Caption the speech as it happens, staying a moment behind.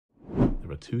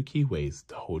two key ways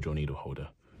to hold your needle holder.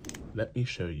 Let me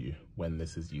show you when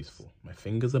this is useful. My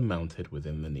fingers are mounted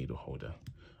within the needle holder.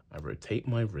 I rotate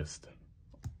my wrist,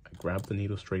 I grab the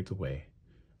needle straight away,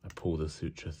 I pull the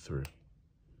suture through.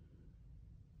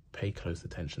 Pay close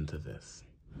attention to this.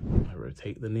 I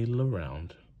rotate the needle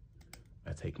around,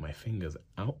 I take my fingers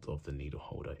out of the needle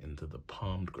holder into the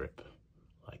palmed grip,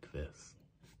 like this.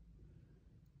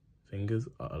 Fingers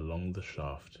are along the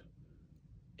shaft.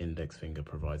 Index finger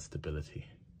provides stability.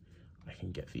 I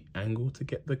can get the angle to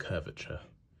get the curvature.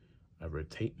 I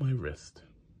rotate my wrist.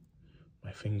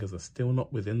 My fingers are still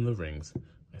not within the rings.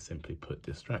 I simply put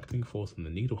distracting force on the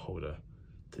needle holder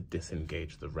to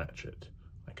disengage the ratchet.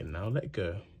 I can now let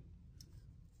go,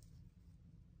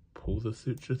 pull the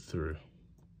suture through,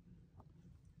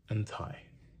 and tie.